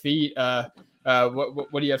gracious in defeat. What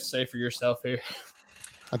do you have to say for yourself here?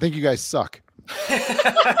 I think you guys suck.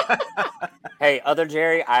 Hey, other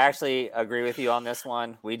Jerry, I actually agree with you on this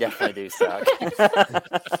one. We definitely do suck.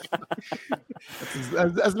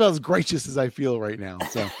 That's about as gracious as I feel right now.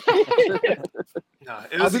 So No,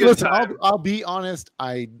 it was a good time. I'll be honest.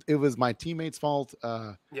 It was my teammates' fault.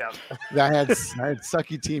 Yeah. I had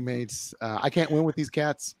sucky teammates. I can't win with these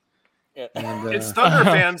cats. And, It's Thunder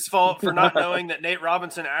fans' fault for not knowing that Nate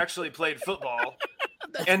Robinson actually played football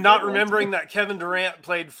and not remembering that Kevin Durant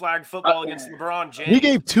played flag football against LeBron James. He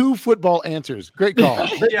gave 2 football answers. Great call.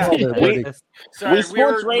 Great call there, buddy. Sorry, we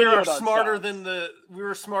were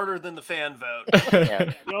smarter than the fan vote.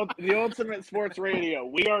 Yeah. The ultimate sports radio.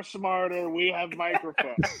 We are smarter. We have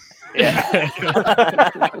microphones. Yeah.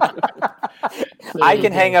 I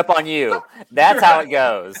can hang up on you. That's how it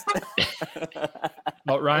goes.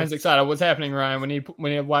 Oh, Ryan's excited. What's happening, Ryan? When he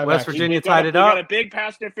West Virginia tied it up. We got a big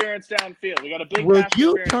pass interference downfield. We got a big Will pass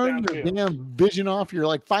you interference turn your downfield. damn vision off? You're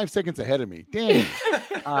like 5 seconds ahead of me. Damn.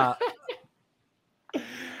 All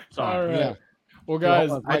right. Yeah. Well, guys,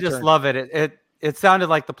 I just love it. It sounded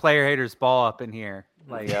like the player haters ball up in here.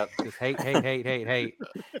 Like, just hate.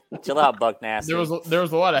 Chill out, Buck Nasty. there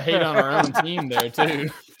was a lot of hate on our own team there too.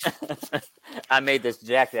 I made this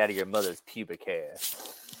jacket out of your mother's pubic hair.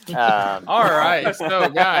 All right, so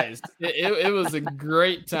guys, it was a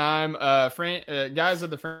great time. Guys of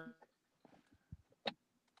the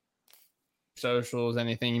socials,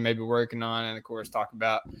 anything you may be working on, and of course talk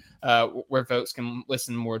about where folks can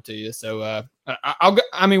listen more to you. So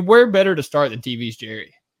where better to start than TV's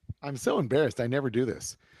Jerry? I'm so embarrassed. I never do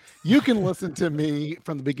this. You can listen to me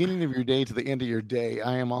from the beginning of your day to the end of your day.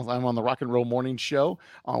 I'm on the Rock and Roll Morning Show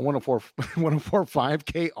on 104.5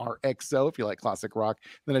 KRXO if you like classic rock.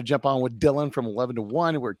 Then I jump on with Dylan from 11 to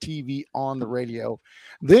 1. We're TV on the radio.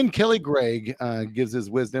 Then Kelly Gregg gives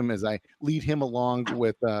his wisdom as I lead him along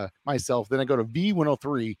with myself. Then I go to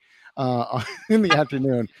V103 in the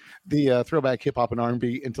afternoon, the throwback hip hop and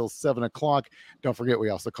R&B until 7 o'clock. Don't forget, we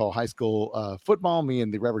also call high school football. Me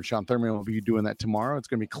and the Reverend Sean Thurman will be doing that tomorrow. It's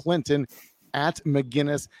going to be Clinton at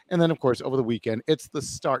McGinnis. And then, of course, over the weekend, it's the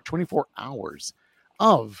start 24 hours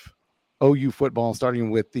of OU football, starting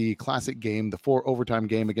with the classic game, the 4 overtime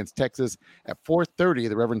game against Texas at 4:30.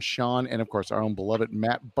 The Reverend Sean and, of course, our own beloved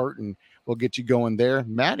Matt Burton will get you going there.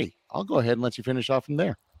 Maddie, I'll go ahead and let you finish off from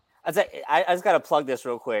there. I just got to plug this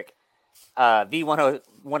real quick.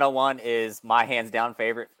 V101 is my hands down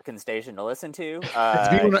favorite station to listen to. It's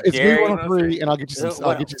V103, and I'll get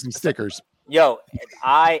you some stickers. Yo,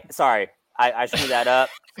 I screwed that up.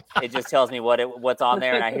 It just tells me what's on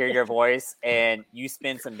there, and I hear your voice, and you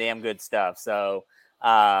spin some damn good stuff. So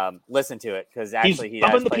listen to it, because actually he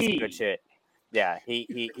does play some good shit. Yeah,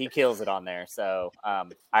 he kills it on there. So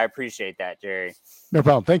I appreciate that, Jerry. No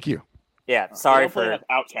problem. Thank you. Yeah, sorry for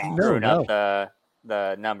screwing No. up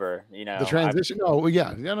the number, the transition. No,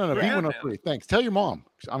 V103. Thanks. Tell your mom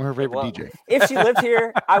I'm her favorite DJ. If she lived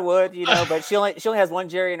here, I would, but she only has one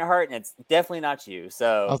Jerry in her heart, and it's definitely not you.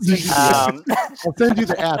 So I'll send you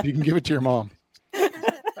the app. You can give it to your mom.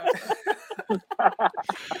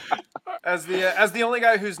 As the only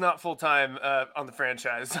guy who's not full time on the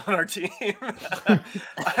franchise on our team, I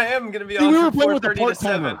am going to be on from 4:30 to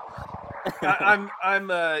 7.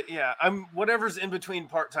 I'm whatever's in between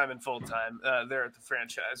part-time and full-time there at the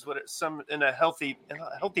franchise. Some in a healthy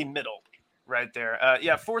middle right there.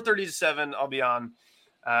 4:30 to 7 I'll be on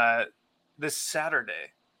this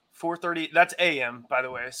Saturday. 4:30, that's AM, by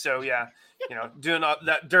the way. So doing all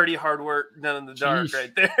that dirty hard work done in the dark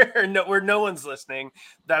right there. Where no one's listening.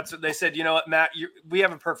 That's what they said. You know what, Matt, we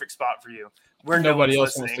have a perfect spot for you. Where nobody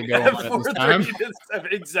else wants to go on at this time.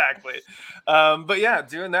 Exactly. But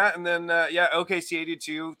doing that, and then OKC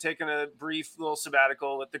 82, taking a brief little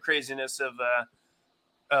sabbatical with the craziness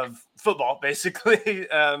of football, basically.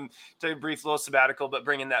 Take a brief little sabbatical, but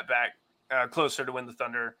bringing that back closer to when the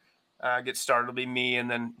Thunder get started will be me,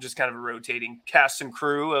 and then just kind of a rotating cast and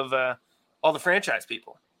crew of all the franchise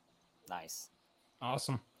people. Nice,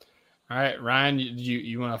 awesome. All right, Ryan,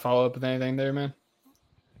 you want to follow up with anything there, man?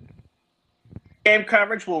 Game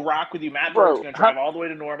coverage will rock with you. Matt Burton's going to drive all the way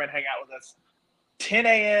to Norman, hang out with us 10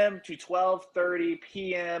 a.m. to 12:30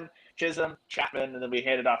 p.m. Chisholm, Chapman, and then we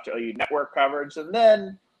hand it off to OU Network coverage. And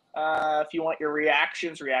then if you want your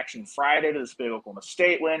reaction Friday to this big Oklahoma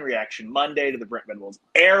State win, reaction Monday to the Brent Venables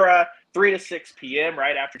era, 3 to 6 p.m.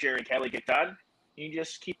 right after Jerry and Kelly get done. You can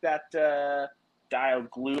just keep that dial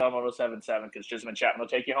glued on 107.7 because Chisholm and Chapman will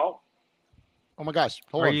take you home. Oh, my gosh.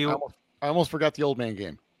 Hold on. I almost forgot the old man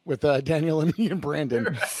game. with Daniel and me and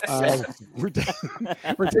Brandon. We're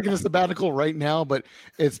taking a sabbatical right now, but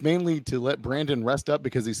it's mainly to let Brandon rest up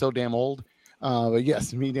because he's so damn old. But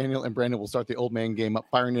yes, me, Daniel, and Brandon will start the old man game up,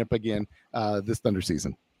 firing it up again this Thunder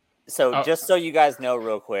season. So just so you guys know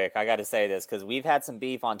real quick, I got to say this because we've had some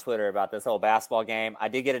beef on Twitter about this whole basketball game. I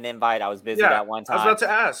did get an invite. I was busy that one time. I was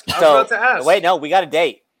about to ask. Wait, no, we got a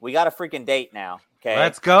date. We got a freaking date now. Okay.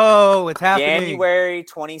 Let's go. It's happening. January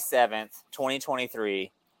 27th,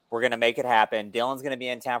 2023. We're going to make it happen. Dylan's going to be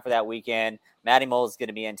in town for that weekend. Matty Moles is going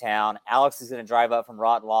to be in town. Alex is going to drive up from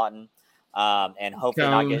Rotten Lawton and hopefully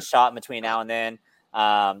not get shot in between now and then.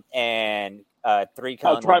 And 3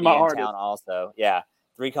 Cone will be in town also. Yeah.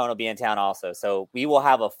 3 Cone will be in town also. So we will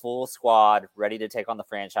have a full squad ready to take on the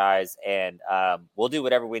franchise, and we'll do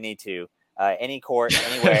whatever we need to. Any court,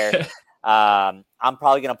 anywhere. I'm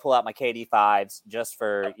probably going to pull out my KD5s just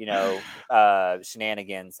for,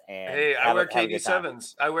 shenanigans. And hey, I wear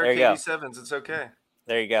KD7s. KD7s. It's okay.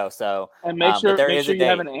 There you go. So and make sure you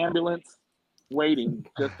have an ambulance waiting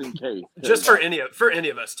just in case. Just for any of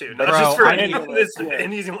us too. Not just for any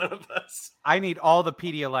one of us. I need all the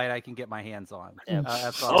Pedialyte I can get my hands on.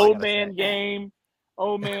 That's old man game,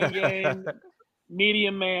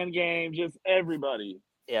 medium man game, just everybody.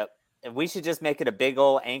 Yep. And we should just make it a big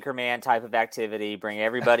old Anchorman type of activity. Bring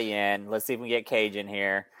everybody in. Let's see if we can get Cage in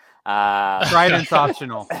here. Trident's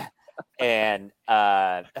optional. And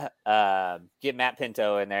get Matt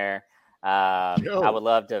Pinto in there. I would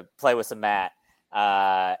love to play with some Matt.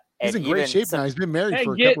 He's in great shape now. He's been married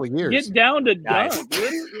for a couple of years. Get down to done.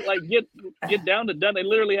 Get down to done. They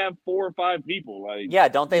literally have 4 or 5 people. Yeah,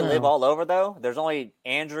 don't they live all over though? There's only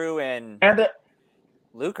Andrew and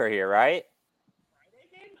Luke are here, right?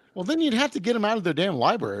 Well, then you'd have to get them out of their damn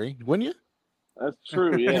library, wouldn't you? That's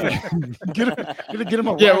true. Yeah. get them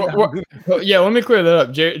a let me clear that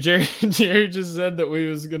up. Jerry just said that we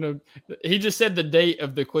was gonna. He just said the date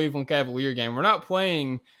of the Cleveland Cavalier game. We're not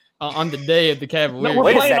playing on the day of the Cavalier. No,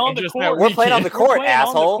 we're playing on the court. We're playing on the court,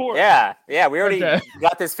 asshole. Yeah. We already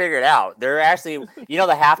got this figured out. They're actually, the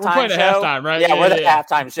halftime show. Halftime, right? Yeah, we're the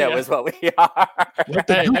halftime show is what we are.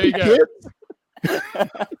 Hey, there you go.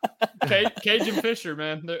 Cage and Fisher,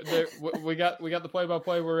 man. We got the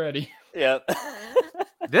play-by-play. We're ready. Yep.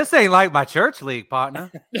 This ain't like my church league,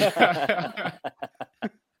 partner. You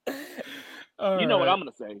know what I'm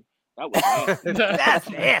gonna say. That was That's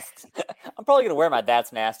nasty. I'm probably gonna wear my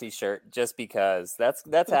That's Nasty shirt just because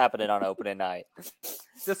that's happening on opening night.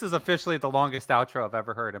 This is officially the longest outro I've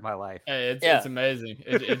ever heard in my life. Hey, it's amazing.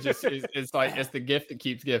 It's like it's the gift that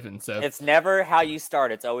keeps giving. So it's never how you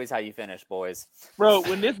start; it's always how you finish, boys. Bro,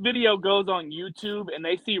 when this video goes on YouTube and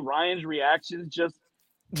they see Ryan's reactions just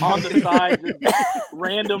on the side,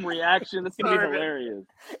 random reaction, it's gonna be hilarious.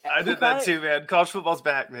 I did that too, man. College football's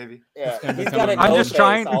back, maybe. Yeah, he's got a I'm just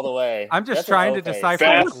trying all the way. I'm just trying to decipher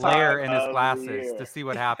the glare in his glasses to see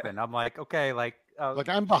what happened. I'm like, okay, like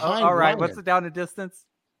I'm behind. All right, Ryan. what's the down and distance?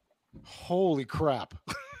 Holy crap!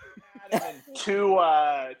 2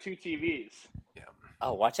 TVs. Yeah.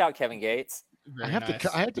 Oh, watch out, Kevin Gates. I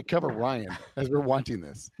have to cover Ryan as we're watching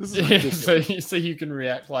this. This is ridiculous. so you can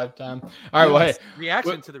react live time. All right, well, hey,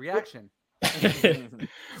 reaction to the reaction.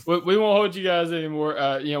 We won't hold you guys anymore.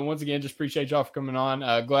 Once again, just appreciate y'all for coming on.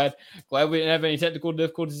 Glad we didn't have any technical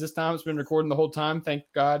difficulties this time. It's been recording the whole time. Thank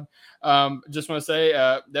God. Just want to say,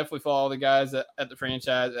 definitely follow all the guys at the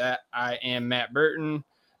franchise. I am Matt Burton.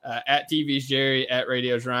 At TV's Jerry, at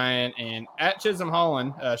Radio's Ryan, and at Chisholm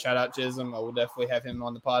Holland. Shout out Chisholm. I will definitely have him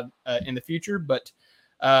on the pod in the future. But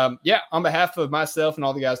on behalf of myself and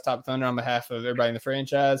all the guys at Top of Thunder, on behalf of everybody in the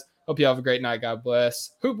franchise, hope you have a great night. God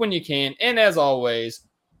bless. Hoop when you can. And as always,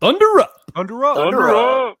 Thunder up. Thunder up. Thunder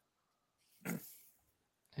up.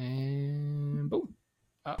 And boom.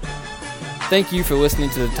 Thank you for listening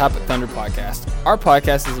to the Top of Thunder podcast. Our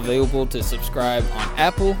podcast is available to subscribe on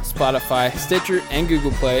Apple, Spotify, Stitcher, and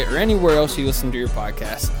Google Play, or anywhere else you listen to your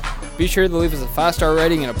podcast. Be sure to leave us a 5-star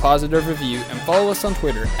rating and a positive review, and follow us on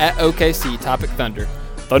Twitter at OKC Topic Thunder.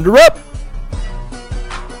 Thunder up!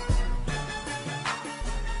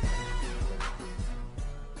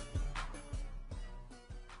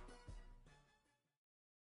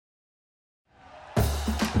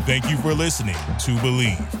 Thank you for listening to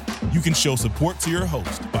Believe. You can show support to your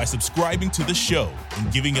host by subscribing to the show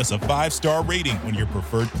and giving us a 5-star rating on your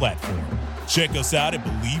preferred platform. Check us out at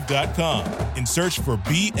Believe.com and search for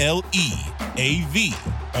BLEAV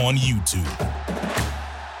on YouTube.